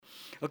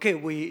Okay,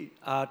 we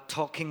are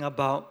talking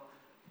about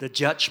the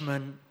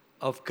judgment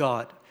of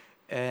God,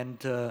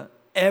 and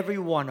every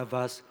one of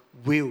us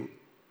will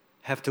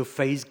have to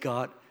face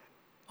God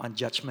on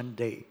Judgment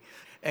Day.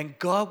 And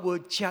God will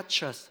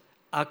judge us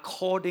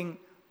according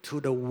to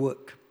the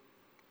work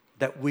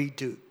that we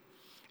do.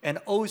 And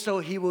also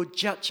He will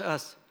judge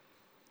us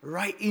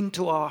right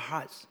into our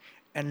hearts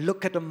and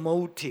look at the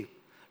motive,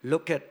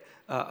 look at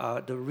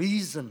the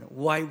reason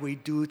why we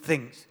do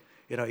things.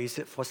 Is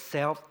it for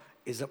self?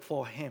 Is it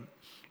for Him?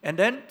 And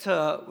then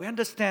we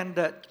understand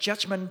that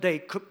Judgment Day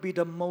could be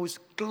the most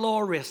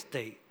glorious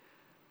day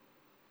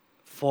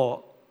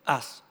for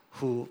us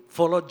who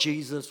follow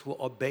Jesus, who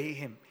obey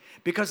Him.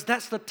 Because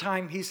that's the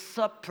time He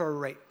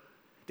separates.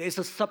 There is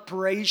a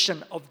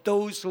separation of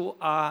those who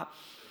are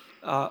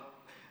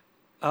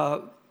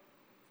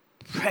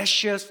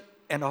precious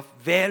and of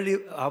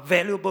value, are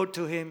valuable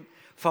to Him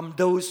from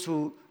those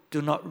who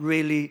do not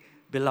really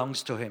belong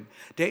to Him.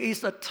 There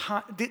is a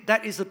time,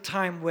 that is a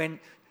time when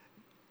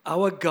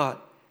our God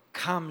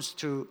comes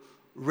to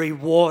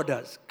reward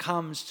us,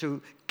 comes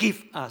to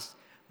give us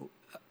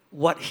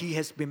what He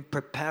has been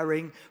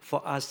preparing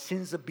for us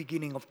since the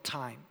beginning of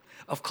time.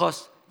 Of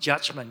course,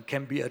 judgment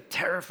can be a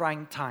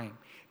terrifying time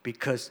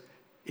because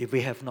if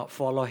we have not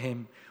followed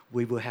Him,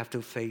 we will have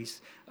to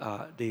face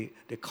the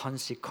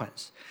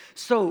consequence.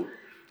 So,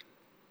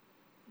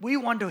 we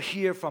want to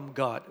hear from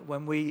God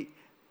when we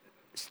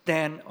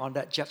stand on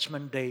that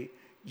judgment day,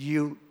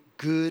 you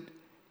good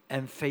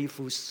and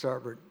faithful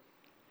servant.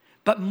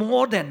 But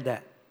more than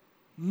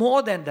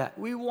that,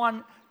 we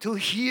want to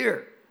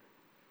hear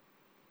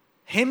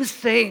Him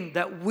saying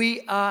that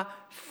we are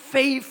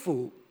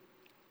faithful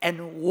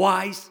and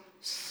wise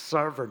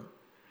servant.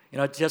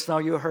 Just now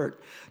you heard,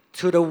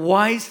 to the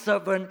wise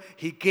servant,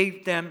 He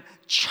gave them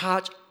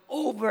charge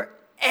over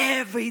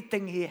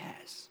everything he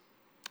has.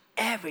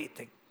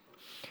 Everything.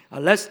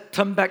 Let's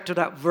turn back to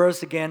that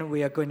verse again.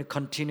 We are going to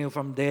continue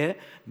from there.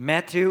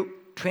 Matthew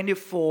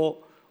 24,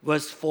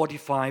 verse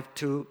 45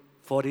 to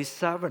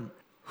 47.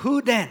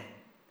 Who then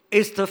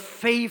is the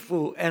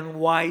faithful and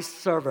wise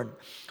servant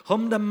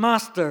whom the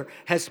master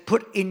has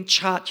put in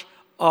charge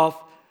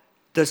of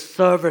the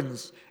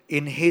servants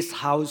in his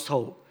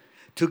household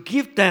to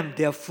give them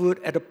their food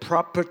at the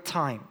proper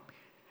time?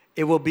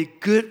 It will be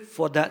good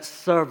for that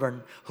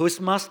servant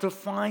whose master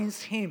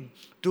finds him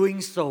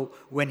doing so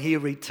when he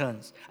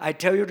returns. I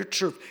tell you the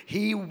truth,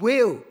 he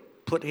will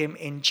put him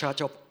in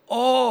charge of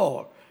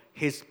all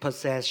his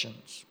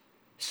possessions.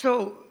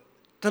 So,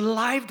 the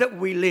life that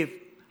we live,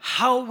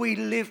 how we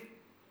live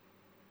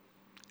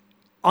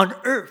on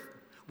earth,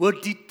 will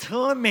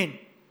determine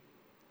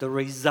the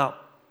result,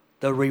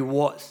 the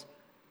rewards,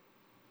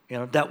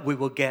 that we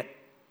will get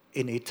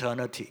in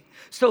eternity.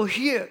 So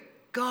here,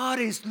 God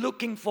is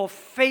looking for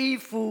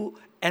faithful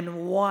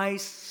and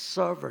wise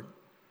servant.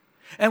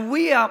 And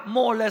we are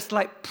more or less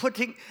like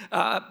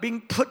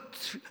being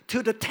put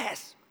to the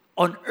test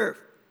on earth.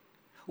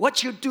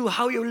 What you do,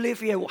 how you live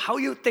here, how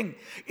you think,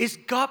 is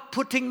God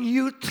putting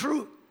you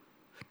through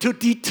to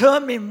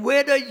determine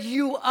whether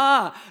you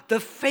are the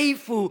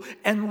faithful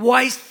and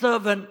wise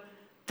servant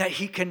that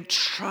He can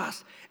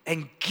trust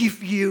and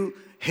give you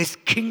His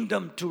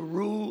kingdom to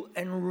rule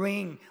and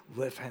reign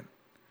with Him.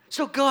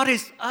 So God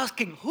is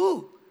asking,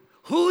 who?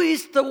 Who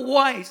is the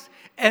wise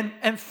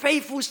and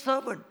faithful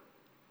servant?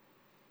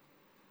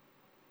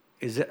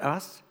 Is it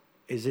us?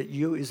 Is it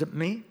you? Is it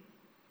me?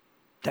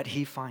 That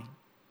He finds.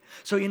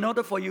 So in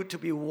order for you to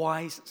be a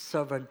wise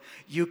servant,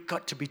 you've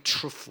got to be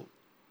truthful.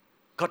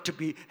 Got to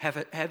be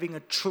having a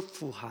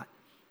truthful heart,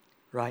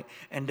 right?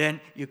 And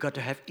then you've got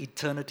to have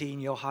eternity in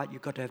your heart.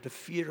 You've got to have the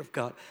fear of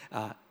God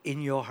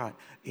in your heart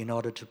in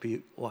order to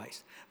be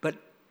wise. But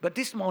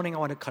this morning I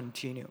want to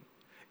continue.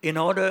 In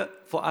order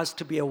for us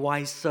to be a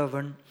wise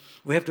servant,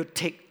 we have to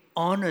take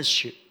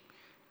ownership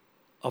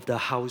of the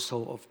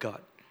household of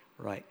God,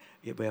 right?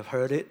 We have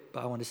heard it,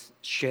 but I want to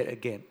share it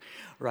again,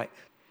 right?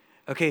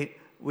 Okay,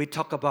 we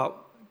talk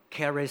about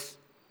Carrie's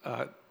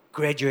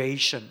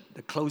graduation,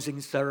 the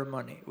closing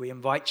ceremony. We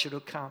invite you to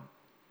come.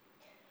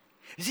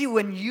 You see,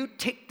 when you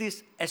take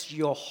this as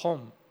your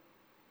home,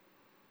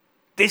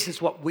 this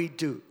is what we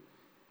do.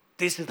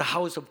 This is the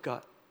house of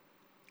God.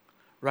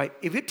 Right?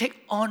 If you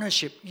take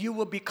ownership, you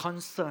will be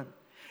concerned.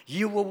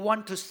 You will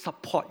want to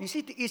support. You see,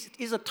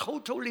 it's a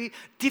totally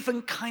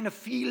different kind of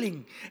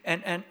feeling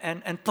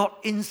and thought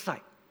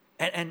insight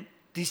and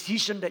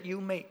decision that you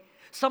make.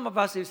 Some of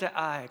us will say,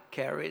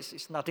 Carrie,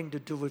 it's nothing to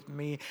do with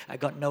me. I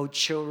got no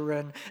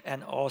children.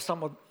 Or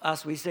some of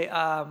us, we say,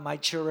 my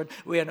children,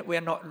 we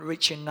are not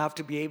rich enough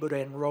to be able to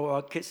enroll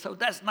our kids. So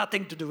that's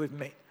nothing to do with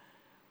me.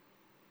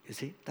 You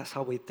see, that's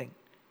how we think.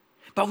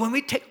 But when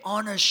we take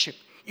ownership,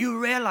 you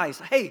realize,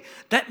 hey,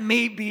 that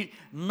may be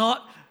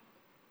not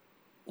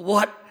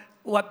what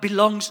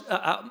belongs,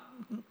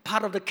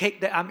 part of the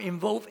cake that I'm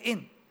involved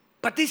in.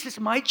 But this is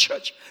my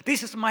church.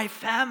 This is my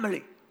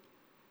family.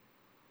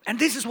 And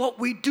this is what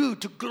we do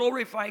to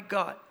glorify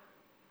God.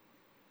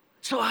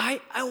 So I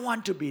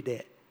want to be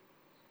there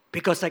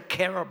because I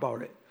care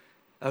about it.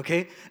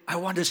 Okay? I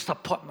want to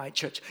support my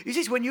church. You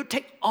see, when you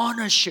take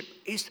ownership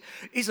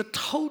is a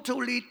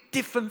totally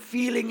different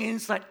feeling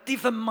inside,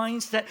 different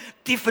mindset,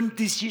 different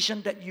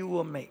decision that you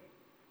will make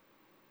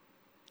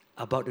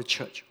about the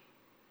church,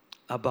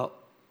 about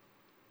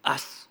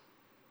us,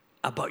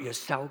 about your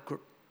cell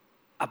group,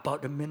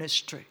 about the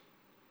ministry.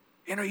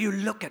 You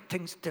look at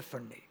things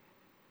differently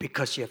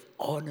because you have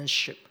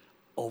ownership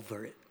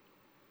over it,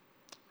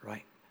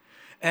 right?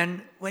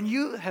 And when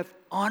you have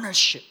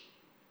ownership,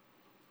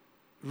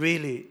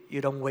 really, you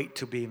don't wait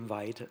to be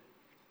invited.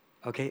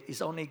 Okay,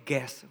 it's only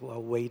guests who are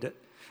waited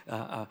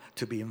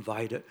to be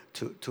invited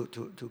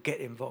to get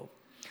involved.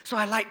 So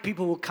I like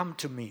people who come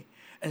to me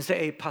and say,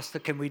 "Hey, Pastor,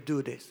 can we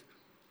do this?"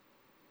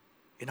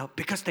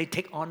 Because they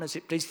take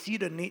ownership, they see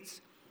the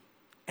needs,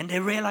 and they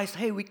realize,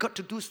 hey, we got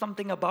to do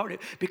something about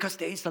it because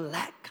there is a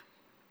lack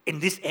in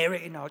this area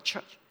in our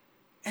church.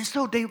 And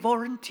so they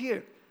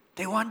volunteer.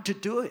 They want to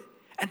do it.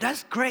 And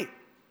that's great.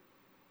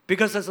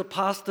 Because as a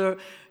pastor,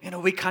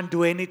 we can't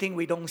do anything.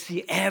 We don't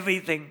see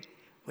everything.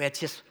 We're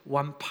just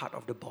one part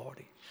of the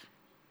body.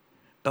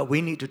 But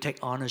we need to take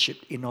ownership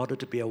in order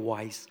to be a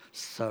wise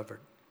servant.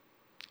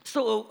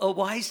 So a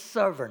wise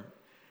servant,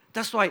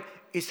 that's why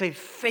it's a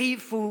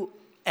faithful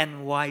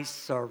and wise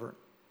servant.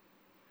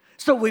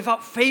 So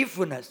without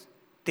faithfulness,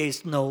 there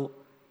is no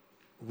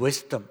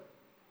wisdom.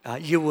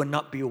 You will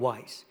not be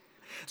wise.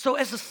 So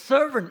as a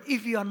servant,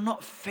 if you are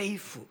not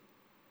faithful,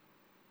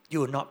 you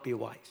will not be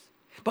wise.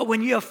 But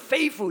when you are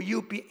faithful,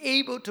 you'll be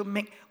able to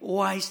make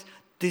wise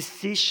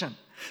decisions.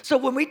 So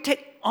when we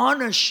take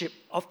ownership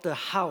of the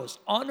house,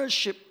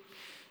 ownership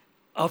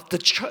of the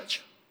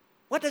church,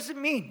 what does it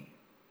mean?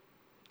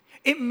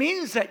 It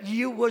means that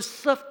you will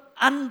serve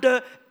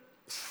under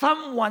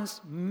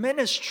someone's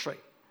ministry.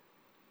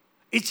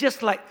 It's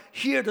just like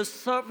here the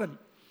servant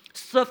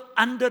serve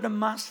under the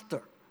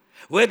master.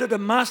 Whether the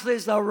master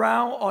is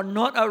around or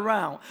not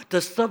around, the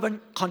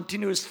servant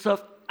continues to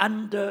serve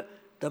under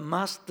the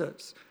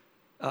master's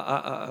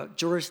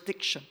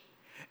jurisdiction.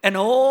 And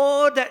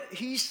all that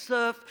he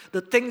serves,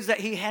 the things that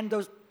he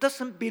handles,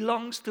 doesn't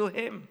belong to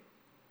him.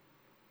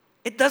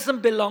 It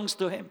doesn't belong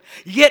to him.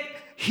 Yet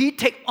he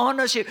takes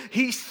ownership.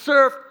 He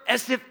serves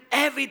as if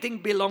everything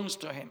belongs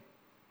to him.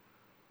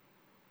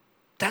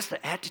 That's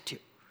the attitude.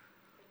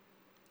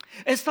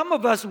 And some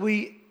of us,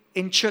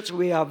 in church,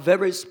 we are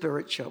very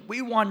spiritual.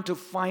 We want to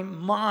find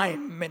my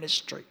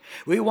ministry.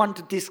 We want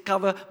to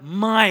discover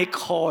my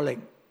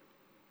calling.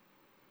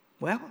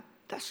 Well,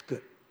 that's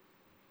good.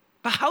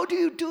 But how do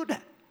you do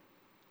that?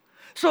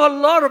 So a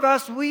lot of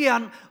us, we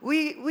are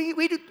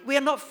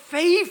not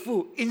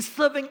faithful in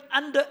serving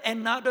under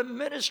another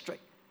ministry.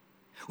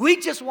 We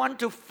just want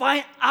to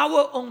find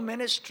our own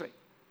ministry.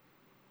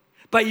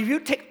 But if you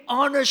take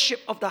ownership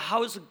of the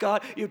house of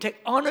God, you take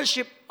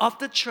ownership of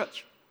the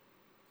church,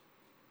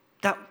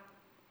 that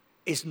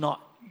is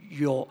not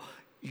your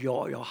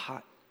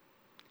heart.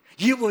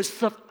 You will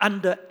serve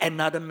under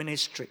another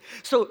ministry.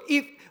 So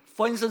if,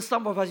 for instance,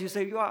 some of us, you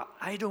say,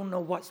 I don't know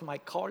what's my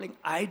calling.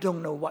 I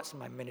don't know what's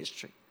my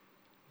ministry.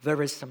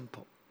 Very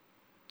simple.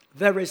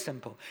 Very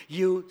simple.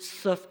 You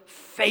serve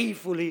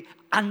faithfully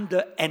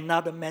under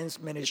another man's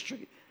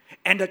ministry.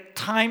 And the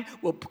time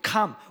will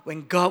come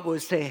when God will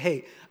say,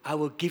 hey, I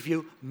will give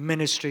you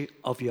ministry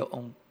of your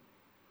own.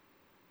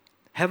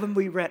 Haven't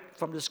we read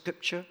from the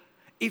scripture?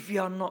 If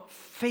you are not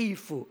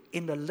faithful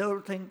in the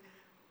little thing,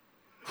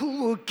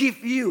 who will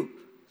give you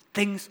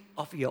things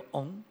of your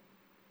own?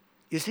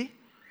 You see?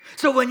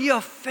 So when you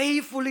are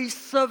faithfully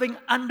serving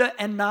under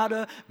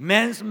another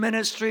man's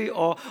ministry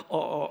or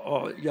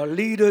your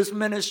leader's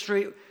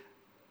ministry,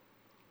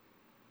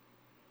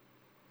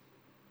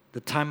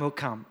 the time will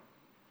come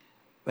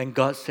when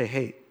God says,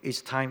 hey,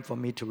 it's time for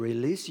me to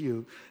release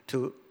you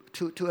to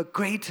a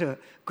greater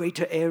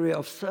area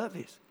of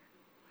service.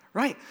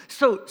 Right?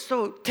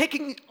 So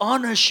taking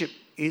ownership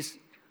is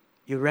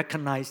you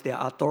recognize their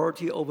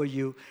authority over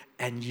you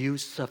and you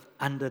serve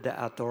under their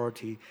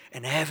authority,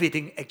 and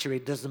everything actually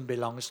doesn't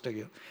belong to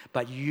you,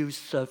 but you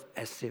serve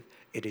as if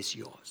it is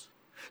yours.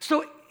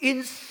 So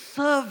in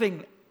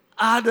serving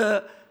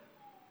other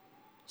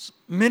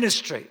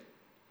ministry,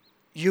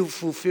 you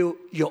fulfill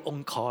your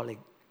own calling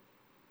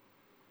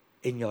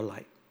in your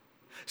life.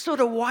 So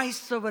the wise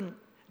servant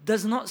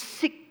does not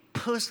seek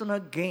personal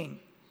gain.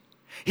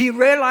 He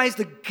realized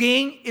the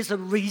gain is a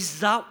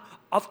result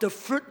of the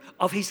fruit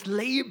of his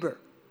labor.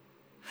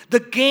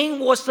 The gain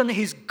wasn't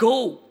his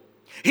goal.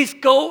 His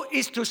goal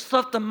is to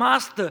serve the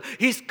master.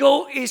 His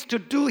goal is to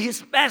do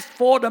his best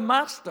for the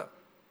master.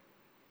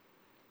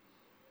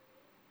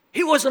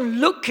 He wasn't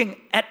looking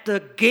at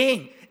the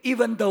gain,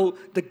 even though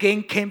the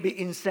gain can be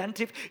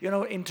incentive.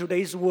 In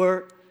today's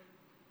world,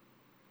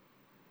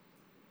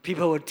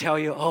 people will tell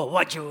you,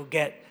 what you will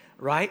get,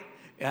 right?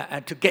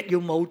 And to get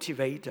you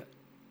motivated.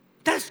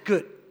 That's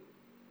good.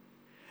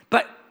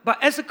 But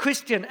as a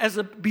Christian, as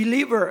a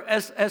believer,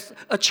 as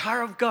a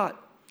child of God,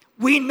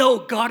 we know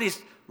God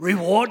is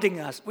rewarding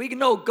us. We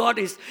know God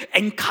is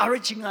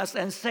encouraging us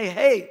and say,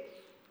 hey,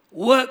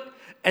 work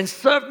and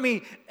serve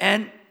me,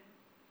 and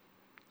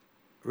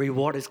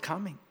reward is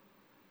coming.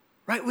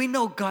 Right? We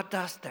know God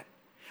does that.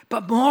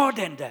 But more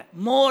than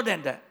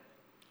that,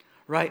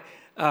 right?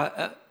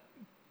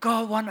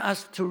 God wants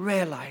us to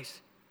realize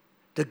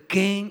the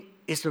gain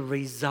is a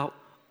result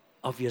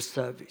of your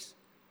service,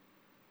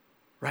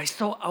 right?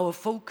 So our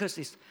focus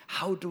is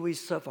how do we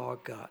serve our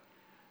God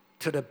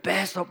to the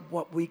best of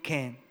what we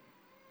can.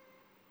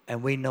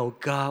 And we know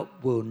God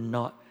will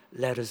not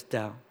let us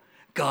down.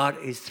 God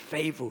is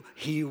faithful.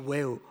 He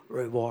will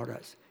reward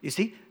us. You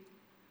see,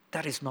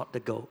 that is not the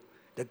goal.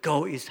 The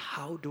goal is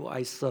how do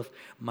I serve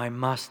my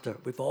master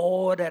with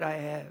all that I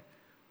have.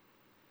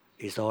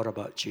 It's all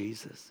about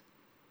Jesus.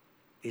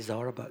 It's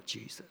all about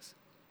Jesus.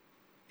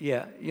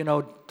 Yeah,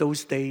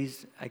 those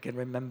days, I can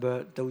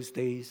remember those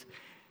days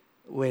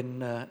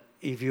when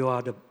if you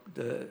are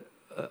the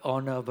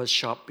owner of a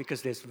shop,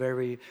 because there's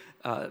very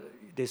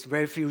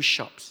few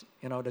shops,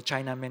 the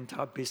Chinaman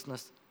type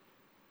business.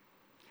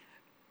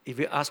 If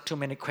you ask too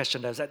many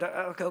questions, they say,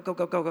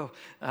 go.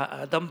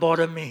 Don't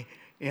bother me,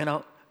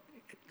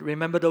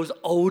 Remember those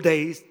old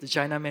days, the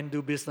Chinamen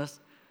do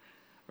business,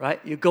 right?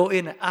 You go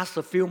in and ask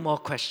a few more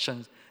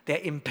questions.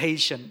 They're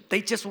impatient.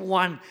 They just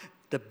want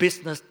the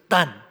business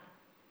done.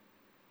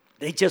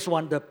 They just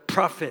want the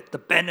profit, the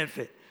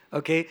benefit,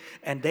 okay?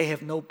 And they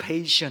have no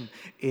patience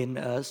in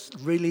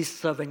really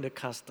serving the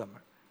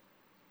customer,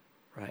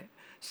 right?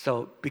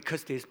 So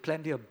because there's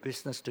plenty of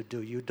business to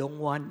do, you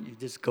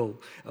just go,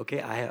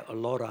 okay, I have a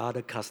lot of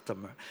other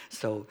customers,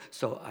 so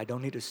I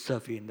don't need to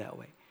serve you in that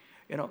way,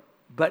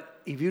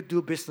 But if you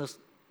do business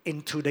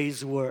in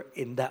today's world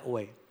in that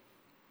way,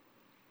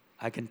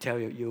 I can tell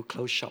you, you'll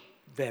close shop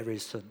very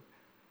soon,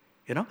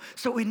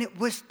 So we need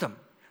wisdom,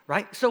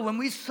 right? So when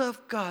we serve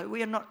God,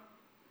 we are not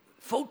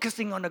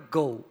focusing on the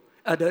goal,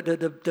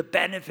 the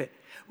benefit.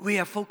 We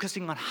are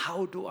focusing on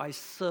how do I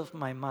serve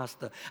my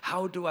master?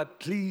 How do I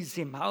please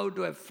him? How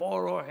do I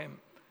follow him?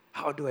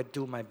 How do I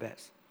do my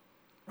best?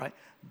 Right?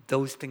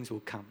 Those things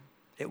will come.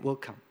 It will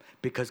come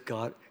because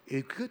God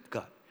is good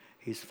God.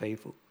 He's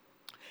faithful.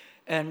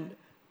 And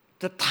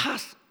the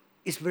task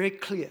is very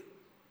clear.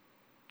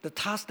 The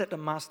task that the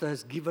master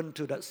has given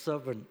to that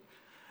servant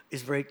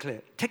is very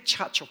clear. Take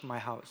charge of my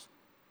house.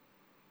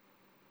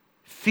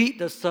 Feed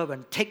the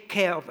servant. Take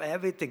care of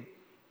everything.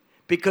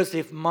 Because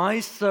if my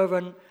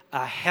servant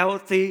are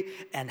healthy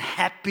and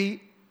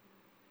happy,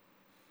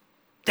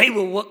 they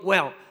will work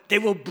well. They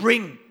will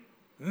bring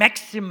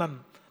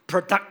maximum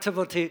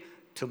productivity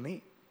to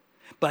me.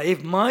 But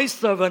if my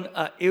servant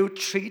are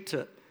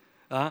ill-treated,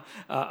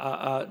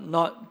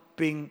 not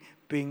being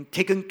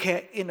taken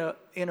care in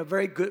a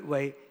very good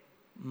way,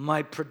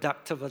 my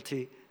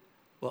productivity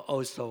will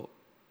also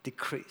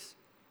decrease.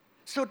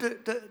 So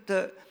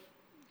the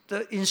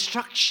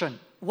instruction,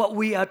 what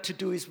we are to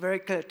do is very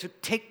clear, to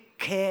take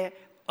care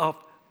of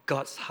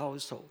God's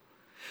household.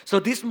 So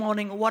this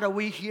morning, what are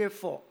we here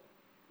for?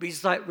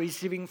 Besides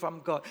receiving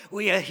from God,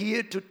 we are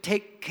here to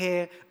take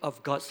care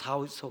of God's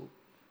household.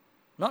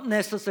 Not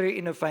necessarily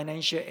in the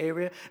financial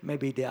area.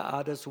 Maybe there are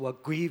others who are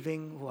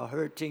grieving, who are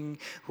hurting,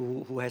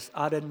 who has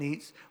other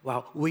needs.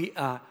 Well, we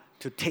are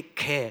to take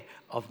care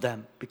of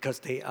them because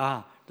they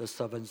are the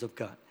servants of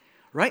God.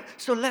 Right?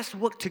 So let's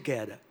work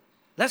together.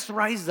 Let's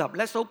rise up.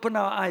 Let's open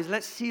our eyes.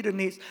 Let's see the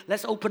needs.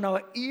 Let's open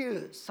our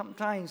ears.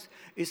 Sometimes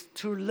it's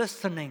through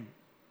listening.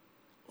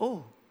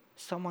 Oh,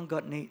 someone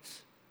got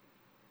needs.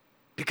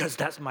 Because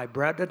that's my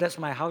brother, that's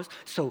my house.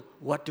 So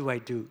what do I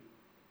do?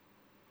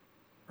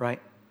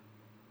 Right?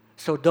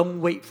 So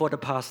don't wait for the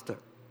pastor.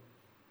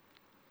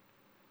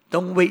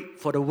 Don't wait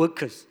for the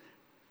workers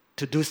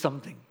to do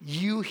something.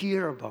 You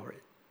hear about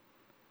it.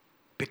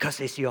 Because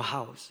it's your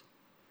house.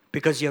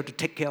 Because you have to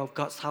take care of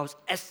God's house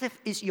as if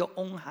it's your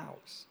own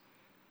house.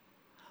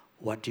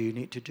 What do you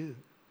need to do?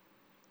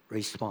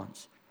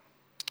 Response.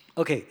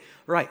 Okay,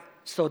 right.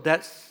 So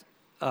that's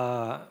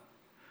the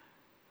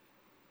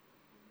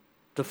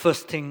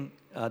first thing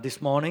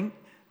this morning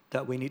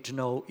that we need to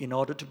know. In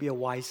order to be a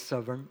wise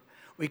servant,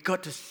 we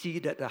got to see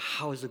that the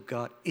house of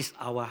God is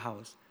our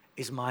house,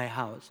 is my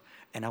house,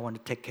 and I want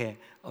to take care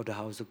of the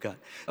house of God.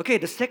 Okay,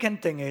 the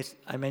second thing is,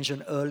 I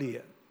mentioned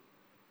earlier,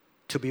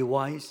 to be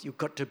wise, you've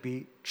got to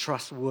be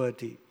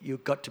trustworthy.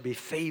 You've got to be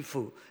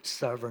faithful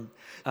servant.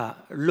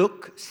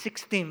 Luke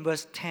 16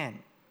 verse 10.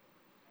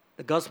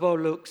 The Gospel of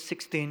Luke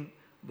 16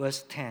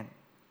 verse 10.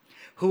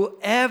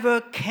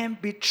 Whoever can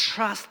be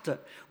trusted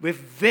with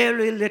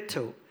very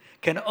little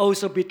can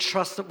also be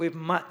trusted with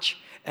much.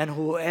 And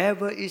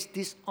whoever is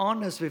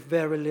dishonest with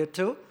very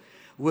little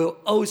will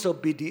also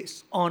be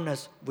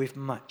dishonest with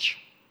much.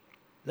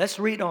 Let's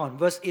read on,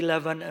 verse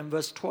 11 and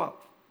verse 12.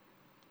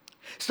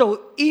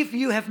 So if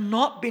you have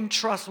not been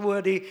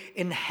trustworthy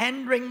in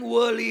handling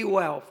worldly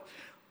wealth,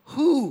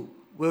 who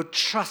will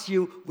trust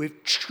you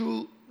with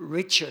true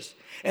riches?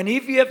 And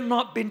if you have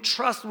not been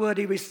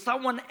trustworthy with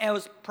someone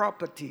else's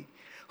property,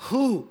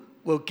 who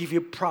will give you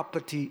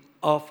property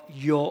of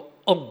your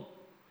own?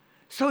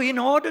 So in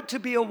order to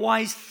be a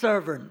wise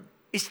servant,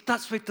 it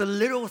starts with the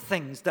little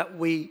things that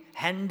we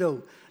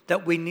handle,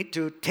 that we need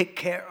to take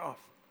care of,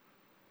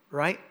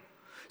 right?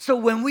 So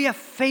when we are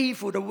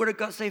faithful, the Word of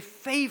God says,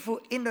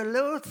 faithful in the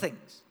little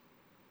things.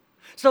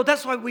 So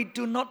that's why we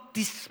do not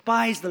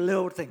despise the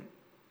little thing.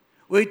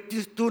 We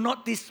do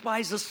not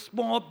despise a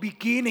small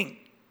beginning.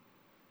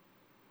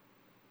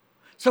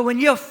 So when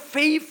you're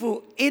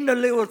faithful in a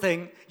little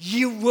thing,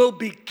 you will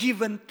be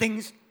given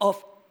things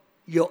of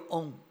your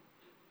own.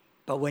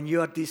 But when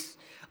you are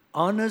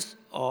dishonest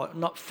or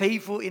not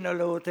faithful in a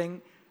little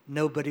thing,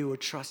 nobody will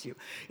trust you.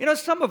 You know,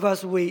 some of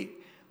us, we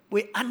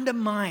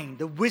undermine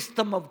the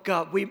wisdom of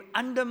God. We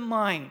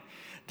undermine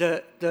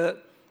how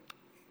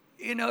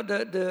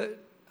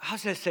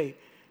should I say?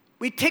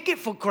 We take it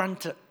for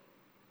granted.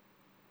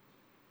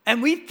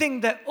 And we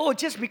think that,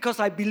 just because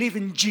I believe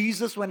in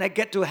Jesus, when I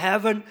get to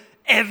heaven,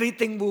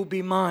 everything will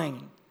be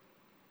mine.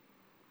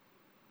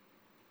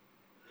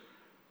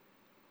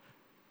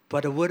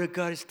 But the Word of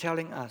God is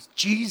telling us,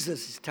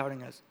 Jesus is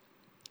telling us,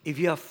 if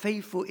you are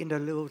faithful in the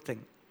little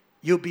thing,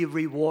 you'll be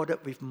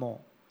rewarded with more.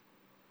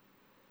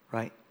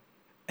 Right?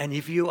 And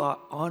if you are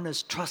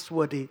honest,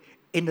 trustworthy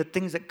in the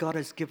things that God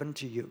has given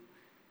to you,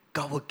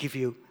 God will give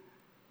you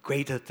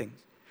greater things.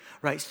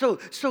 Right? So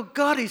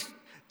God is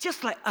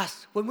just like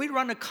us. When we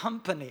run a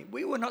company,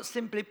 we will not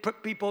simply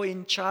put people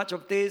in charge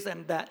of this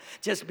and that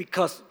just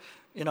because,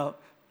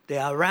 they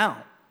are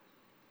around.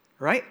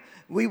 Right?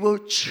 We will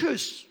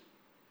choose.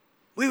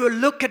 We will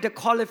look at the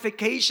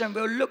qualification.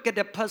 We'll look at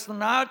their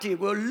personality.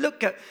 We'll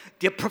look at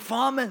their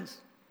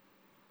performance.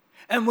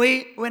 And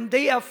when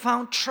they are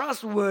found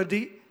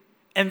trustworthy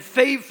and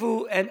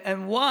faithful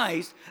and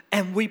wise,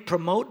 and we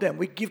promote them,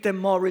 we give them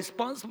more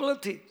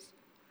responsibilities.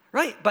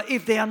 Right? But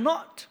if they are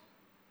not,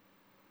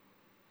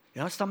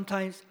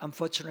 sometimes,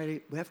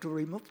 unfortunately, we have to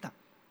remove them.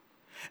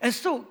 And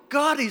so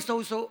God is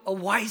also a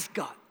wise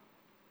God.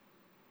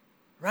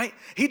 Right?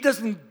 He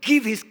doesn't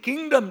give His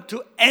kingdom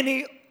to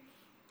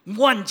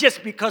anyone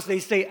just because they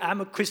say,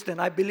 I'm a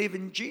Christian, I believe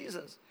in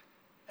Jesus.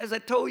 As I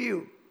told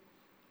you,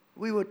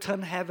 we will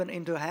turn heaven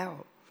into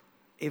hell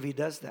if He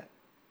does that.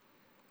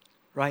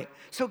 Right?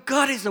 So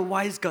God is a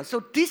wise God.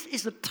 So this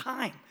is a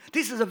time.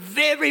 This is a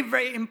very,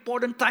 very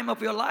important time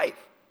of your life.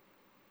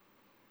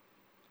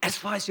 As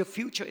far as your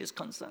future is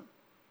concerned.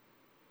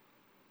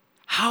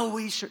 How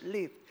we should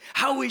live.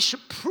 How we should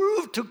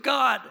prove to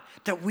God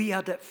that we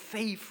are that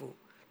faithful,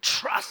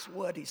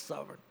 trustworthy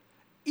servant.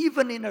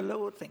 Even in the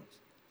little things.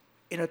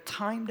 In the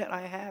time that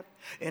I have.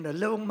 In the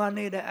little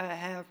money that I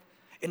have.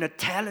 In the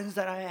talents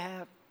that I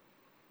have.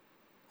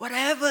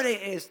 Whatever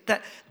it is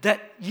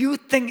that you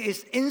think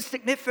is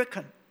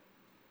insignificant.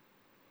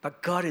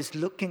 But God is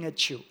looking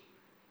at you.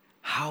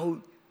 How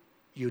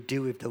you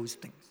deal with those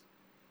things.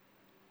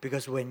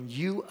 Because when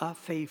you are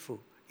faithful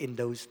in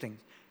those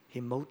things, He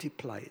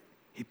multiplies it.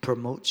 He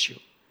promotes you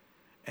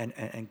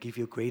and give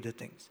you greater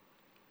things.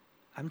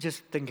 I'm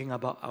just thinking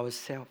about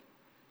ourselves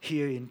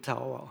here in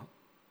Taiwan.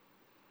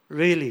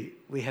 Really,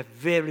 we have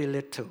very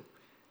little.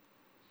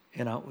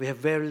 We have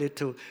very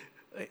little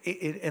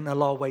in a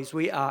lot of ways.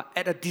 We are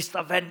at a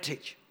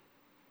disadvantage.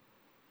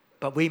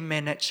 But we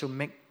manage to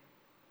make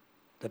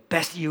the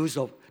best use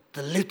of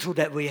the little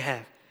that we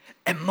have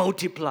and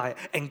multiply.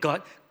 And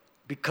God,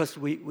 because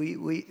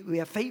we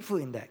are faithful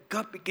in that,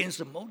 God begins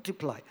to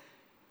multiply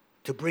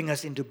to bring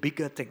us into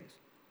bigger things.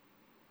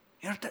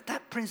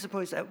 That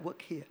principle is at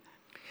work here.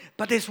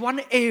 But there's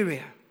one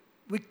area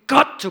we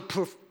got to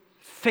prove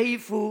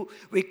faithful,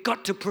 we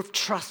got to prove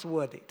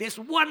trustworthy. There's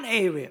one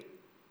area.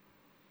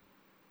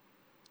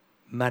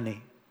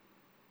 Money,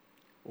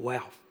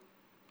 wealth.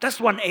 That's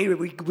one area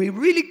we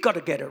really got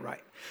to get it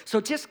right.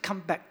 So just come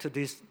back to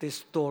this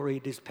story,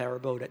 this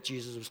parable that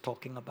Jesus was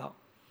talking about.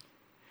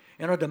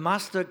 The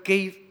master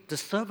gave the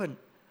servant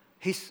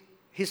his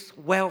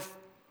wealth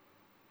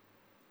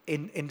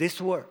in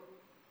this world,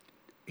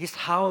 his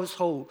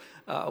household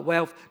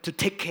wealth to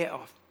take care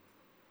of.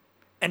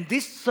 And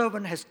this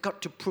servant has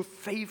got to prove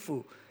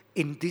faithful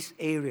in this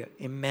area,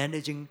 in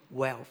managing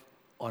wealth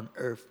on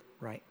earth,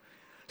 right?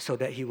 So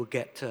that he will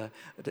get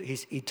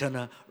his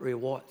eternal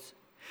rewards.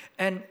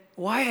 And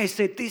why I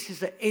say this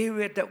is an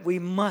area that we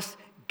must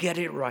get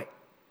it right.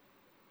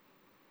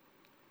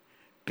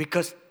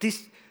 Because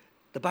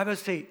the Bible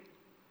says,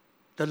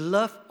 the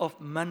love of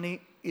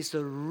money is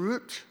the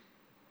root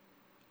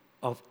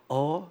of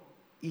all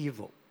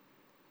evil.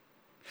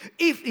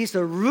 If it's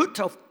the root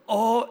of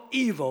all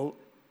evil,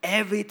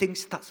 everything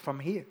starts from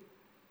here.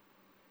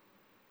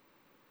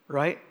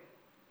 Right?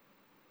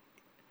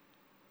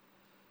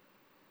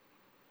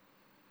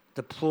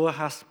 The poor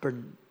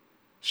husband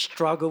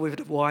struggled with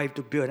the wife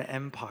to build an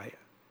empire.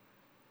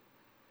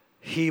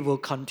 He will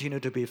continue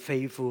to be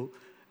faithful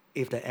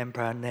if the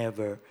empire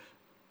never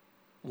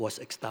was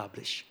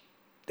established.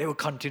 They will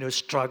continue to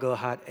struggle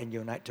hard and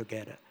unite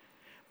together.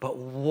 But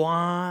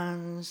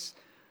once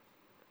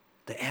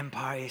the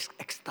empire is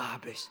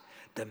established,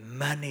 the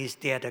money is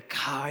there, the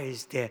car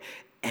is there,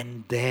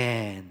 and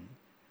then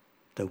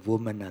the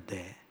women are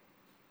there.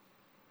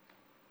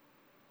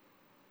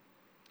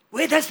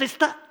 Where does it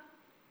start?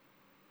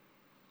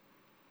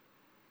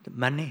 The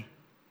money.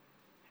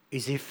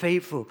 Is he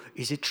faithful?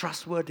 Is he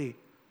trustworthy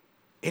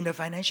in the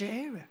financial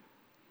area?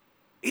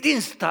 It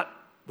didn't start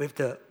with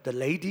the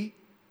lady.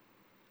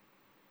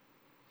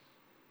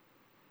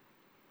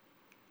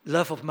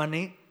 Love of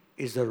money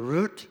is the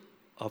root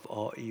of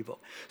all evil.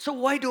 So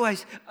why do I,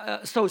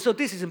 so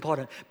this is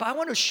important. But I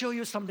want to show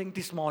you something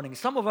this morning.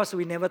 Some of us,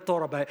 we never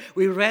thought about it.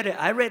 We read it.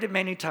 I read it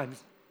many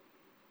times.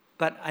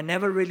 But I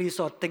never really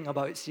think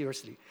about it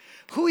seriously.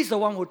 Who is the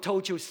one who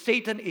told you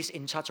Satan is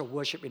in charge of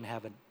worship in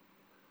heaven?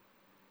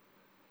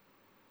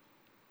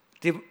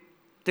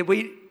 Did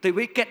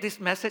we get this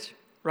message,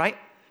 right?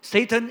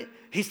 Satan,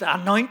 he's the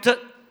anointed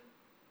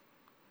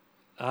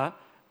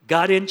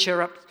guardian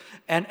cherub,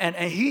 and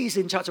he is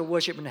in charge of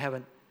worship in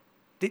heaven.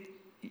 Did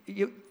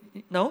you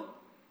no?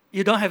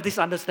 You don't have this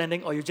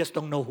understanding, or you just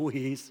don't know who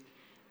he is.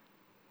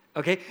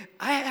 Okay,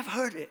 I have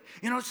heard it.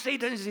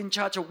 Satan is in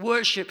charge of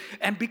worship,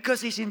 and because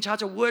he's in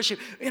charge of worship,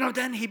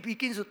 then he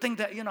begins to think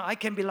that I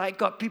can be like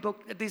God. People,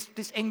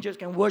 these angels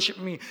can worship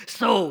me.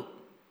 So,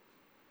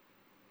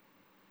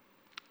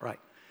 right.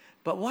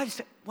 But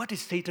what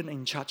is Satan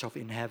in charge of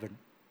in heaven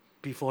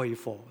before he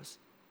falls?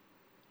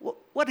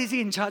 What is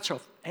he in charge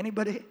of?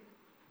 Anybody?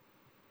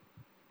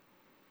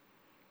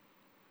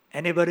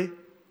 Anybody?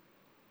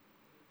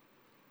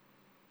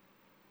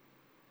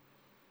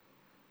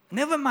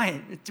 Never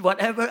mind.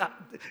 Whatever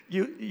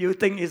you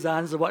think is the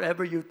answer,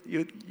 whatever you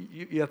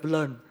have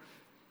learned.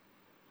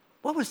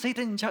 What was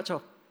Satan in charge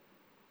of?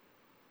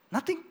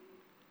 Nothing.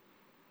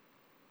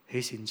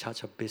 He's in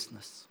charge of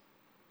business.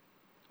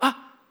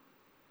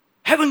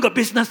 Heaven got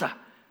business.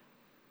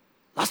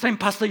 Last time,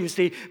 Pastor, you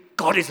say,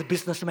 God is a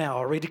businessman. I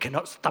already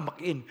cannot stomach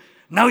in.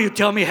 Now you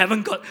tell me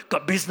heaven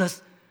got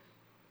business.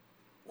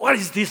 What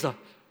is this?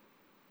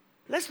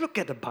 Let's look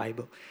at the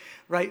Bible.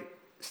 Right?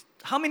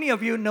 How many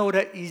of you know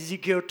that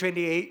Ezekiel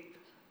 28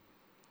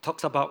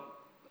 talks about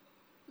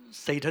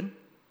Satan?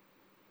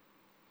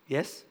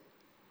 Yes?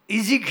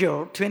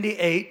 Ezekiel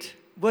 28,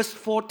 verse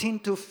 14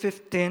 to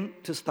 15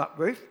 to start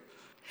with.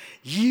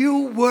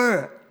 You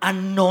were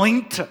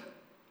anointed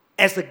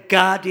as a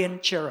guardian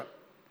cherub,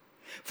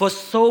 for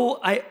so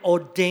I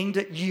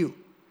ordained you.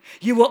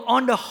 You were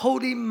on the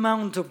holy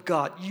mount of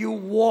God. You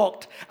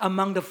walked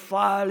among the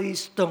fiery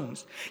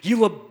stones. You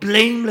were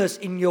blameless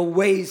in your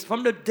ways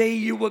from the day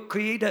you were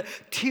created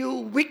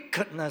till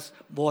wickedness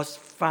was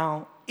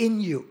found in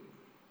you.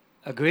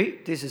 Agree?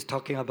 This is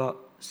talking about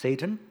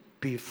Satan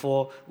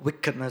before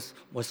wickedness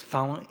was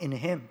found in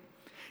him.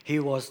 He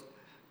was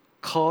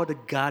called the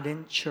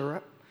guardian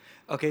cherub.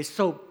 Okay,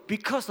 so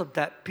because of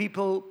that,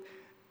 people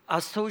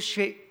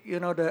associate,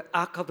 the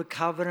Ark of the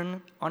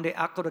Covenant. On the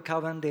Ark of the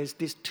Covenant, there's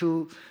these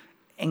two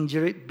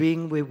angelic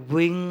beings with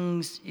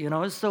wings,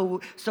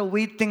 So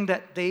we think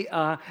that they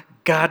are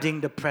guarding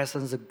the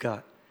presence of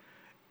God.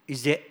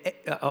 Is they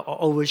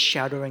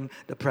overshadowing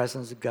the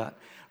presence of God?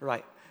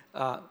 Right.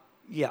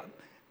 Yeah.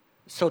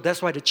 So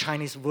that's why the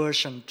Chinese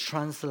version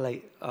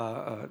translate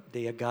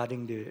they are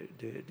guarding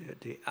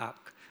the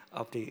Ark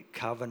of the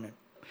Covenant.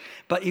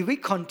 But if we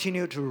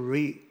continue to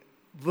read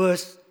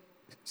verse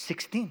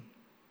 16,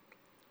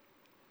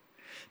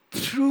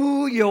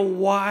 through your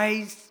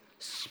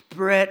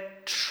widespread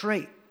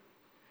trade,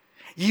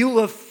 you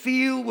were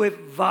filled with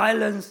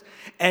violence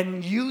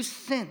and you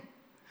sinned.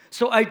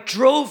 So I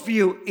drove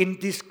you in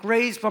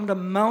disgrace from the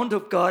mount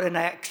of God, and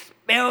I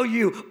expel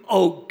you,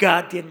 O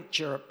guardian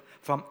cherub,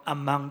 from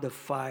among the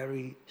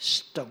fiery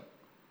stone.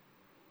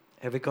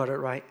 Have we got it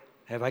right?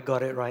 Have I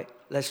got it right?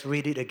 Let's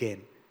read it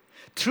again.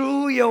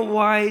 Through your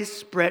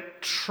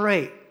widespread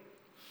trade,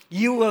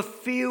 you were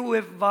filled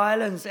with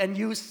violence and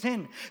you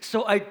sinned.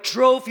 So I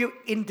drove you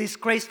in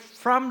disgrace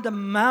from the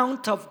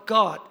mount of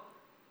God.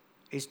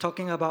 He's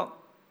talking about,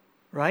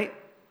 right?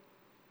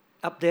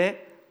 Up there,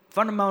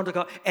 from the mount of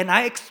God. And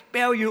I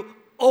expel you,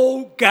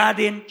 O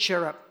guardian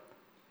cherub.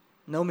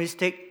 No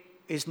mistake.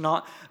 It's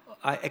not,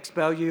 I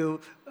expel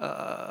you,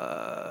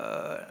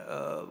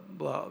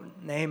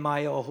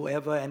 Nehemiah or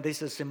whoever, and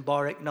this is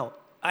symbolic. No.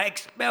 I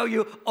expel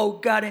you, O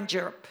guardian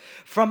cherub,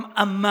 from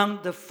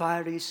among the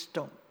fiery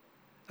stone.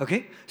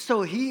 Okay?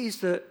 So he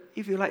is the,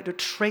 if you like, the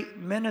trade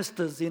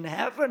ministers in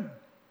heaven.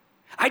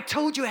 I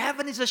told you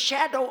heaven is a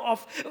shadow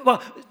of,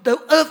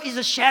 the earth is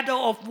a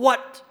shadow of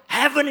what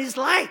heaven is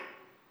like.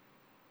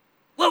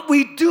 What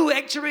we do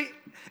actually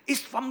is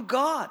from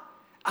God.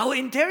 Our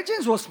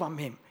intelligence was from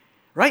him.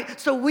 Right?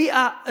 So we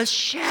are a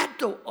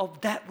shadow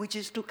of that which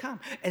is to come.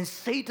 And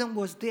Satan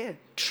was there,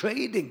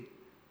 trading.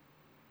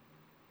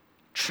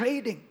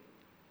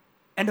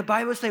 And the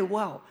Bible says,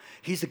 wow,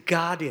 he's a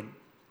guardian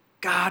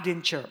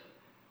cherub.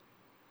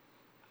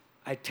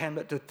 I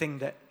tended to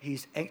think that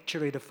he's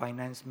actually the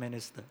finance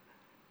minister.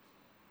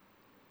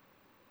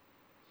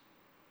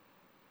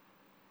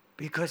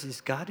 Because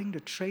he's guarding the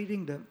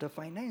trading, the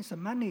finance, the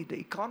money, the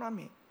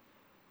economy.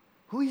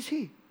 Who is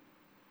he?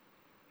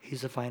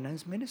 He's a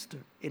finance minister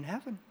in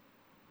heaven.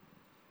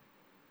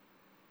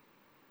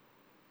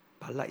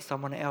 But like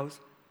someone else,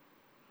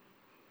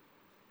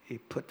 he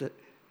put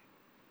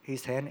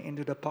his hand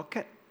into the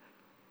pocket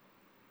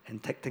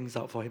and take things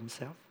out for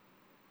himself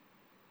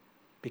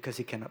because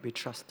he cannot be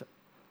trusted.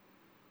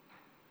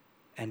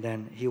 And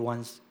then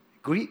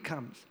greed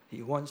comes,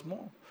 he wants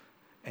more.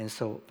 And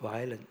so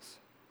violence.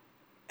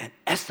 And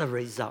as a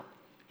result,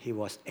 he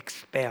was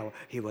expelled,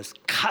 he was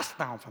cast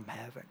down from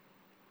heaven.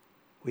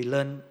 We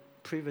learn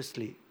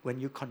previously, when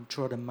you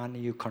control the money,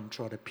 you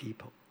control the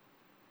people.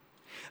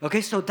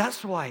 Okay, so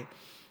that's why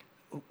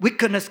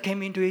wickedness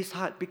came into his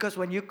heart, because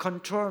when you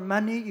control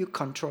money, you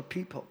control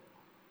people.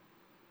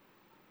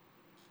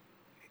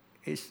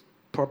 It's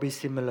probably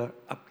similar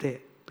up there,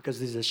 because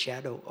there's a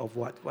shadow of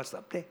what's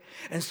up there.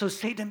 And so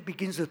Satan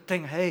begins to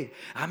think, hey,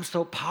 I'm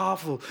so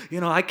powerful.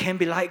 I can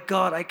be like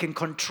God. I can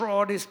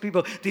control these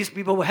people. These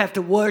people will have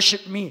to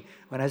worship me.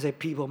 When I say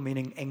people,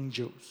 meaning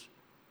angels.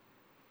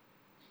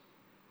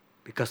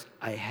 Because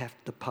I have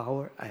the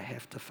power, I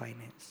have the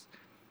finance.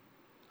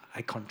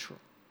 I control.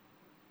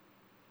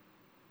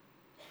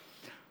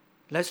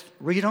 Let's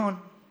read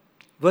on.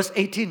 Verse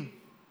 18.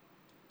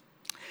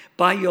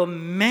 By your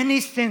many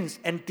sins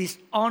and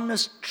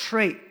dishonest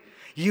trade,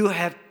 you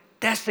have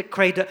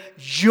desecrated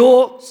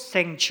your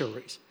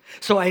sanctuaries.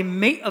 So I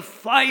made a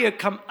fire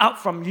come out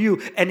from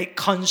you, and it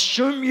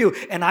consumed you,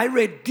 and I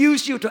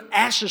reduced you to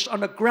ashes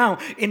on the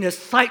ground in the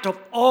sight of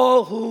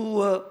all who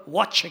were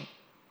watching.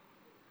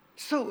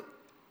 So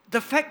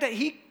the fact that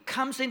he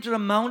comes into the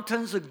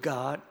mountains of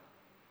God,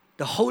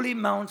 the holy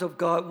mountains of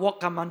God,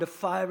 walk among the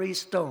fiery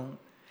stone,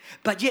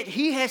 but yet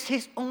he has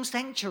his own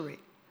sanctuary.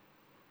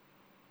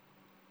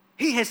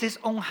 He has his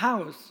own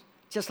house,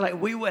 just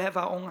like we will have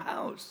our own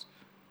house.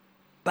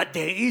 But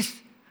there is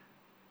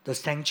the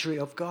sanctuary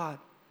of God,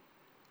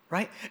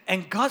 right?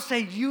 And God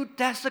said, you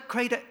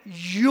desecrated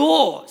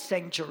your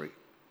sanctuary,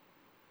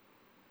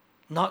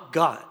 not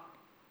God.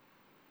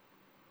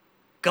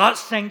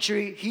 God's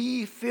sanctuary,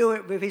 he filled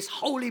it with his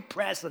holy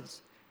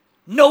presence.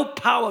 No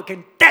power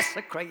can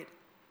desecrate it.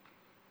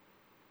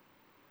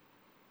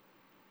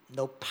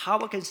 No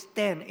power can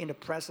stand in the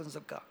presence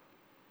of God.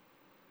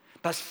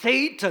 But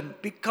Satan,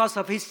 because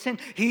of his sin,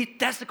 he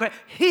desecrated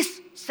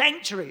his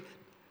sanctuary.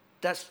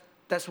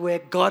 That's where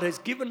God has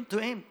given to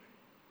him.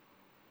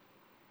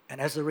 And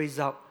as a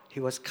result, he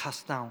was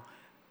cast down.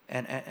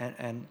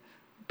 And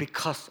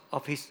because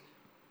of his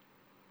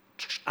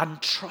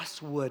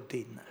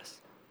untrustworthiness.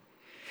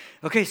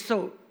 Okay,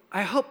 so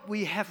I hope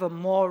we have a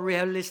more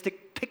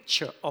realistic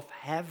picture of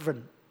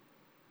heaven.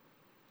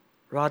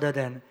 Rather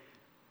than,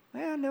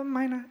 well, never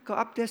mind, go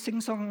up there, sing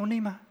song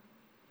only ma.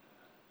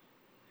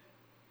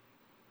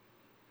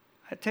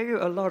 I tell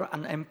you, a lot of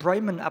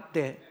unemployment up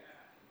there.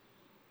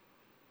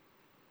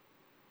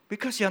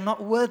 Because you're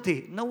not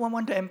worthy. No one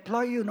wants to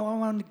employ you. No one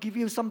wants to give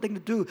you something to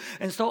do.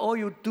 And so all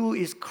you do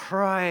is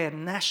cry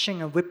and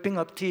gnashing and whipping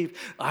of teeth.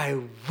 I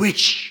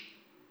wish.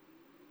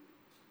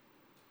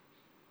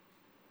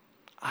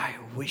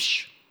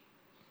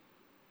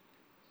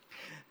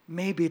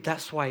 Maybe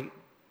that's why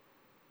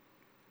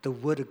the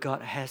Word of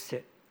God has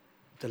it.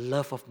 The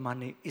love of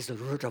money is the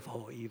root of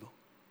all evil.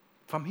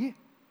 From here.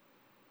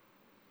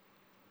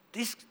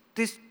 This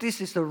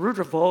is the root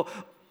of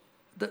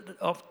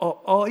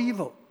all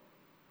evil.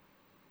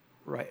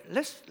 Right.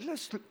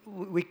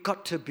 We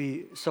got to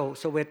be, so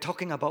we're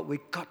talking about we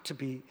got to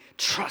be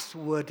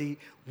trustworthy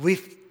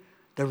with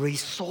the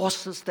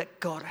resources that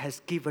God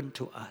has given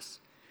to us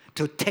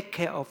to take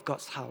care of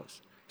God's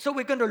house. So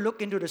we're going to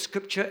look into the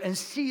scripture and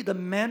see the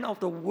men of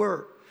the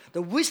world,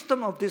 the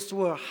wisdom of this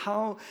world,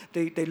 how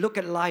they look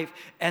at life.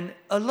 And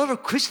a lot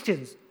of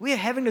Christians, we are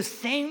having the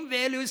same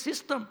value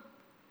system.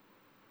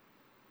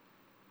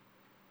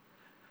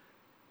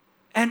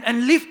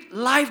 And live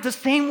life the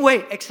same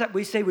way, except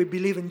we say we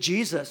believe in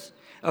Jesus.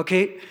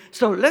 Okay?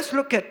 So let's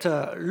look at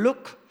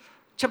Luke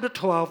chapter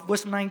 12,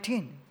 verse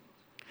 19.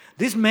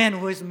 This man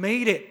who has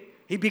made it,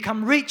 he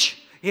become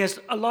rich. He has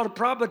a lot of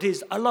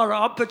properties, a lot of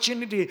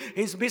opportunity.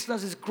 His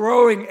business is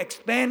growing,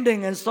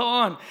 expanding, and so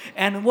on.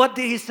 And what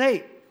did he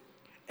say?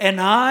 And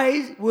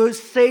I will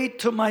say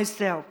to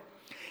myself,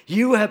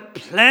 you have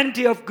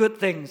plenty of good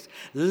things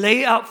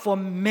laid out for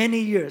many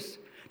years.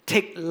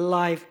 Take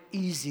life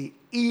easy.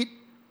 Eat,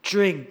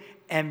 drink,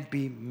 and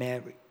be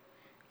merry.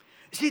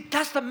 See,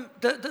 that's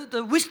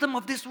the wisdom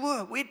of this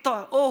world. We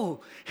thought,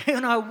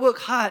 I work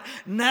hard.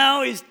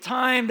 Now it's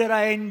time that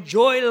I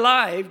enjoy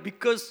life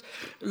because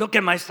look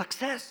at my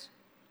success.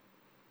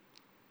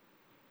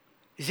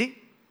 You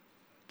see,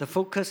 the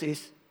focus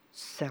is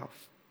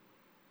self.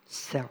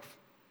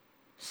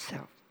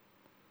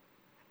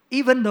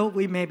 Even though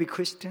we may be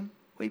Christian,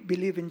 we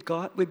believe in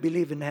God, we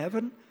believe in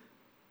heaven,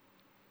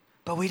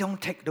 but we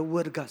don't take the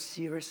Word of God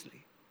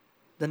seriously.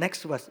 The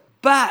next verse,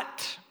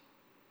 but,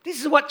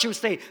 this is what you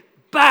say,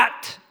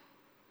 but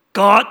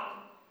God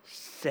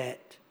said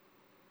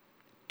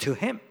to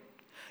him,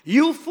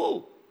 you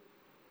fool,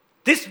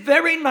 this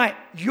very night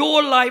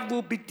your life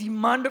will be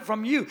demanded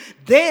from you.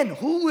 Then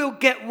who will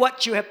get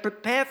what you have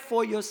prepared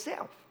for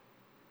yourself?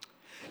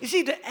 You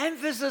see, the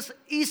emphasis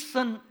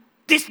isn't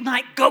this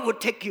night God will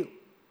take you.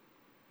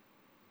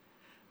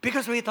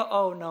 Because we thought,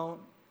 oh no,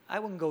 I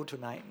won't go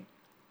tonight,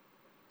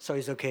 so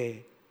it's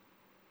okay.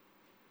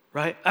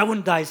 Right? I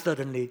won't die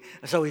suddenly,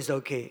 so it's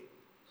okay.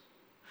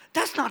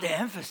 That's not the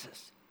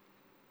emphasis.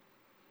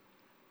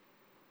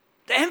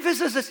 The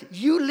emphasis is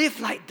you live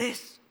like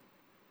this.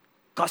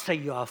 God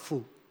said you are a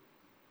fool.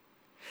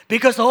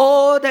 Because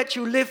all that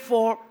you live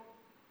for,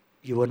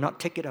 you will not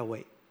take it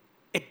away.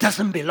 It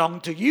doesn't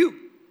belong to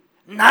you.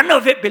 None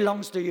of it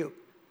belongs to you.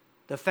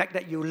 The fact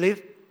that you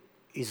live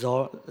is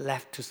all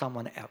left to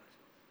someone else.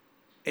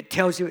 It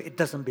tells you it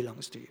doesn't belong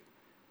to you.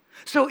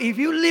 So if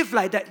you live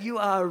like that, you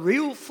are a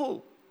real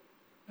fool.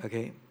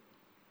 Okay?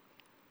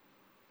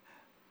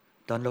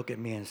 Don't look at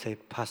me and say,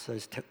 Pastor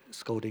is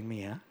scolding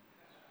me. Huh?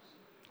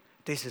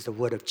 This is the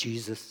word of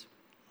Jesus,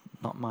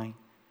 not mine.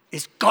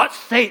 It's God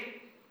said.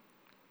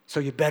 So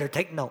you better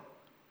take note.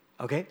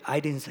 Okay? I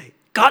didn't say.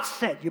 God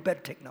said, you better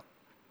take note.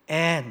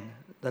 And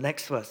the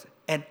next verse.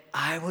 And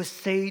I will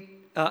say,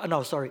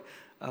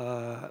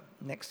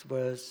 next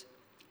verse.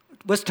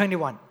 Verse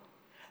 21.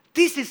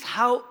 This is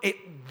how it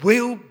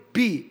will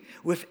be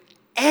with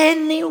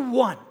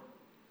anyone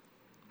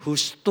who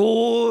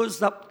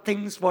stores up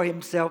things for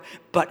himself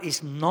but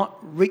is not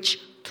rich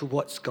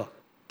towards God.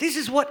 This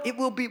is what it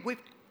will be with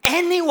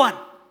anyone.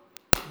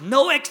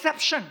 No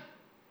exception.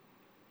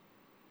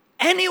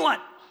 Anyone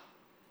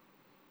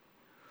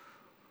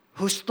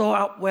who store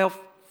up wealth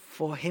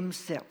for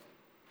himself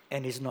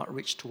and is not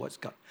rich towards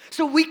God.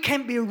 So we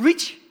can be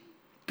rich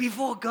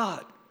before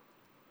God.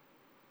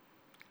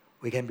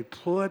 We can be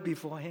poor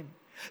before Him.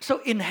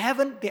 So in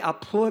heaven, there are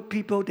poor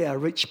people, there are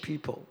rich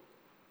people.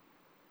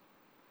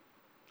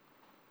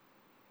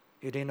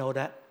 You didn't know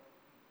that?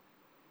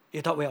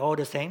 You thought we're all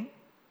the same?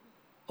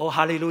 Oh,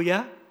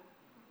 hallelujah.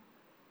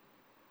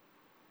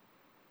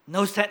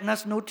 No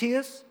sadness, no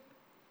tears,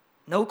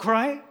 no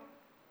cry.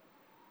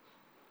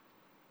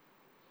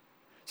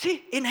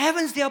 See, in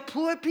heavens, there are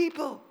poor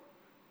people.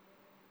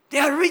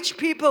 There are rich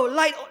people,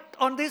 light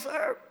on this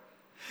earth.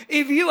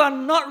 If you are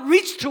not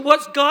rich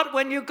towards God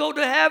when you go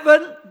to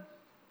heaven,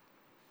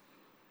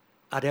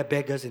 are there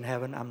beggars in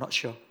heaven? I'm not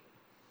sure.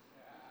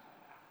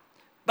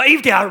 But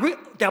if there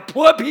are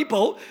poor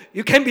people,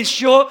 you can be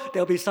sure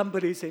there'll be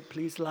somebody say,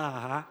 please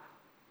lah.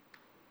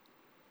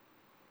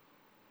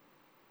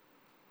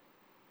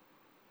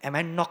 Am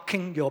I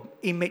knocking your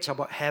image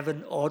about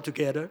heaven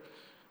altogether?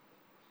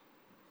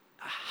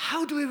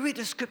 How do we read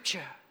the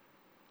scripture?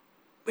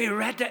 We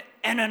read that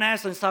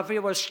Ananias and Sapphira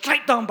were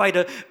struck down by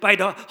the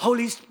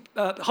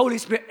Holy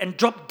Spirit and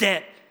dropped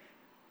dead.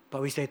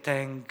 But we say,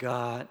 thank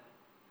God,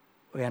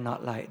 we are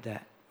not like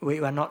that. We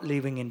are not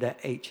living in that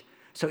age.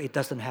 So it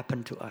doesn't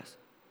happen to us.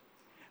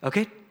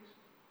 Okay?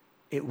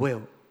 It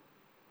will.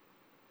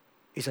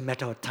 It's a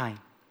matter of time.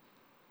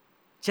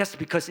 Just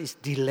because it's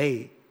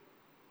delayed,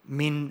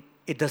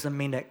 it doesn't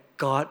mean that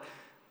God,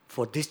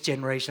 for this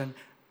generation,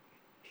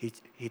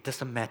 He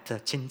doesn't matter.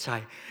 Chin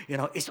Chai.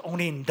 It's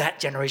only in that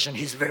generation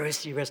He's very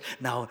serious.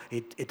 Now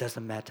it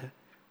doesn't matter.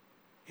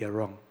 You're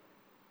wrong.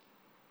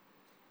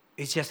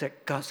 It's just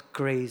that God's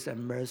grace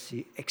and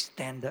mercy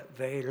extended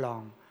very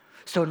long.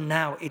 So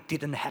now it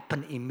didn't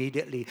happen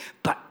immediately.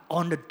 But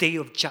on the day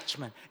of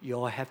judgment, you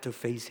all have to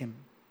face Him.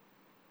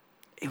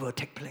 It will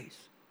take place.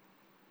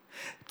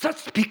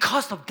 Just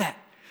because of that,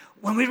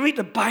 when we read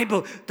the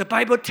Bible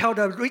tells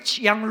the rich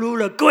young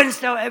ruler, go and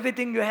sell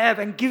everything you have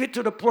and give it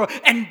to the poor,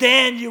 and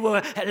then you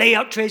will lay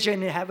out treasure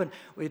in heaven.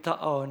 We thought,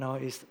 oh no,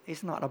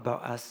 it's not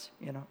about us,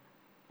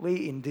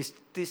 We in this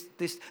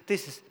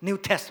is New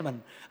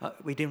Testament.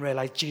 We didn't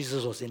realize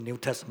Jesus was in New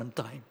Testament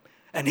time.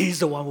 And He's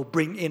the one who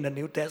bring in the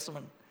New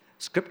Testament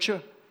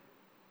scripture.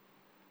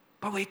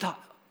 But we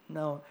thought,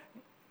 no,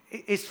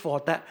 it's for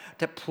that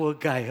poor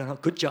guy.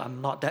 Good job,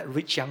 I'm not that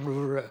rich young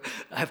ruler.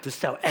 I have to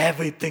sell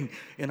everything.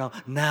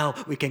 Now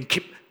we can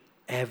keep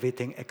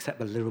everything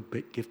except a little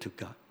bit, give to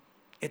God.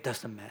 It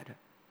doesn't matter.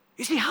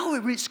 You see how we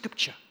read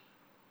scripture?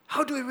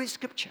 How do we read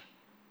scripture?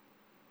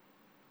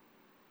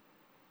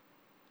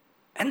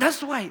 And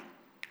that's why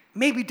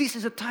maybe this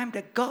is a time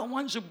that God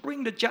wants to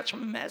bring the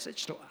judgment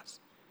message to us.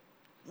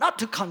 Not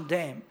to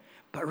condemn,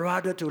 but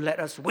rather to let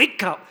us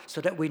wake up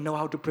so that we know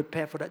how to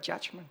prepare for that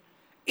judgment.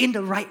 In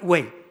the right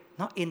way,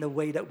 not in the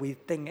way that we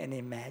think and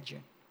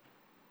imagine.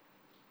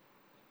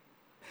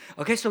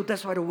 Okay, so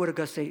that's why the Word of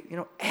God says,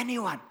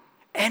 anyone,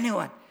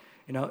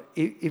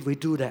 if we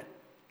do that,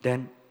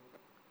 then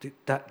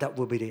that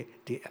will be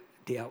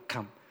the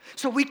outcome.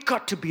 So we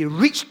got to be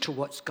rich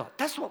towards God.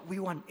 That's what we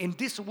want in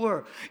this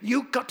world.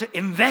 You got to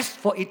invest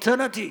for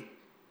eternity.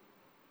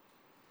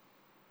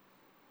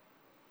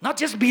 Not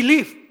just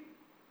believe.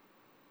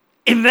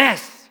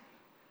 Invest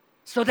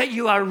so that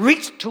you are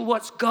rich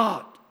towards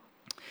God.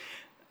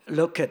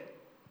 Look at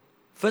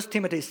 1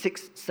 Timothy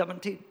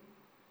 6:17.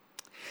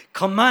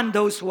 Command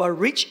those who are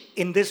rich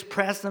in this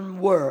present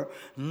world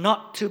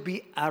not to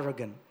be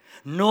arrogant,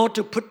 nor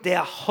to put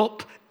their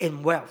hope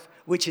in wealth,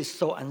 which is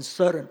so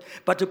uncertain,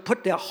 but to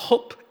put their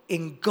hope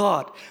in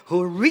God,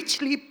 who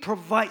richly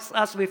provides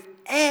us with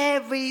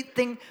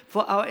everything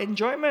for our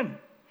enjoyment.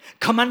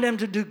 Command them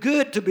to do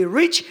good, to be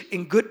rich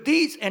in good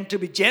deeds, and to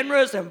be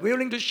generous and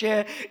willing to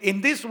share.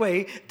 In this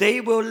way, they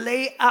will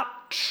lay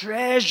up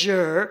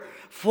treasure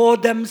for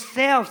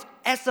themselves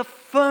as a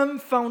firm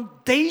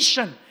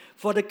foundation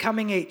for the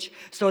coming age,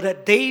 so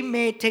that they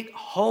may take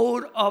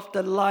hold of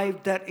the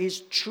life that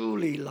is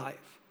truly life.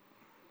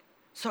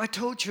 So I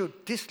told you,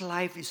 this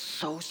life is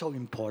so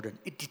important.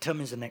 It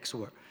determines the next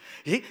word.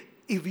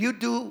 If you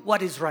do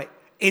what is right,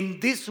 In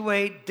this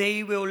way,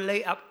 they will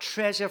lay up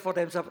treasure for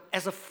themselves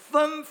as a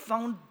firm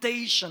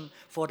foundation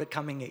for the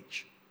coming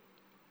age.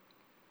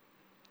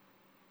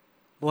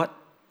 What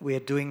we are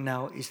doing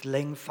now is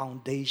laying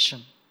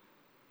foundation.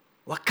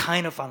 What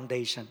kind of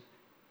foundation?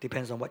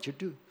 Depends on what you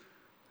do.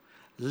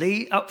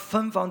 Lay up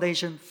firm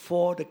foundation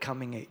for the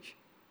coming age.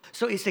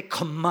 So it's a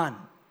command.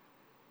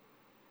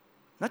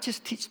 Not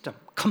just teach them,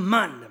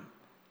 command them.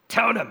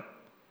 Tell them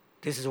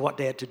this is what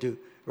they have to do,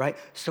 right?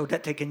 So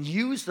that they can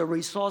use the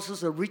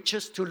resources, the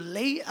riches to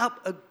lay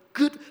up a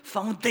good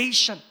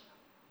foundation.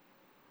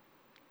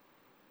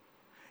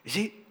 You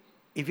see,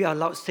 if you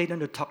allow Satan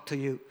to talk to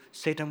you,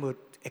 Satan will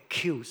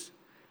accuse.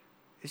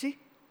 You see,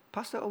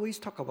 Pastor always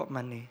talk about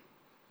money.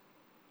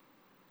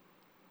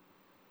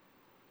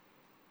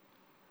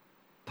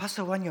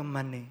 Pastor want your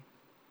money.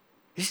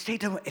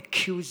 Satan will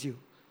accuse you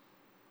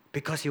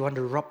because he want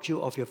to rob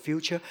you of your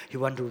future. He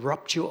want to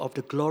rob you of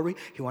the glory.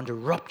 He want to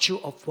rob you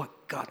of what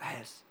God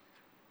has.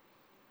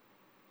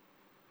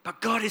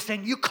 But God is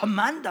saying, you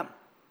command them.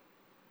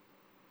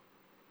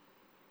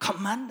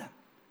 Command them.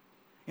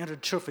 You know, the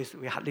truth is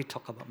we hardly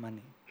talk about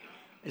money.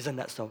 Isn't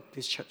that so,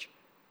 this church?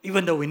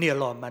 Even though we need a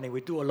lot of money,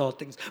 we do a lot of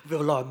things with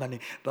a lot of money.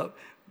 But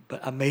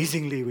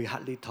amazingly, we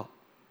hardly talk.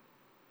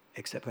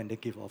 Except when they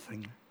give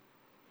offering.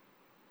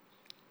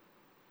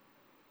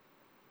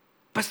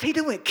 But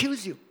Satan will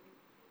accuse you.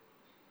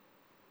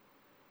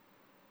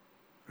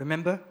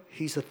 Remember,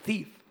 he's a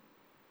thief.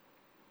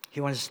 He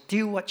wants to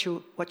steal what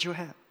you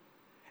have.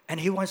 And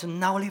he wants to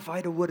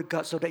nullify the word of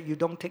God so that you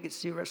don't take it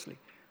seriously.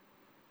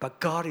 But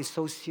God is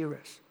so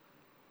serious.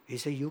 He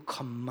said, you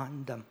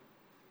command them.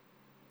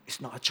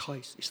 It's not a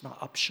choice. It's not an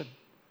option.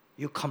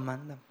 You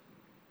command them.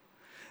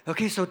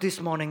 Okay, so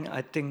this morning,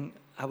 I think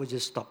I will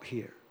just stop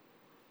here.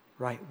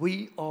 Right?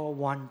 We all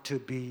want to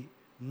be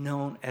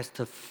known as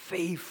the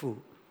faithful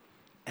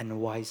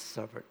and wise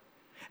servant.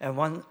 And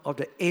one of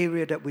the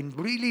areas that we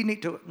really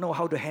need to know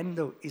how to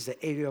handle is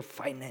the area of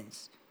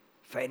finance.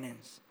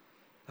 Finance.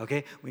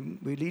 Okay? We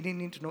really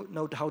need to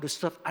know how to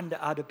serve under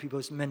other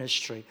people's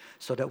ministry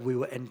so that we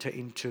will enter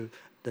into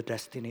the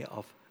destiny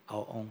of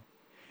our own.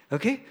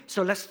 Okay?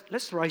 So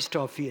let's rise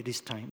to our feet at this time.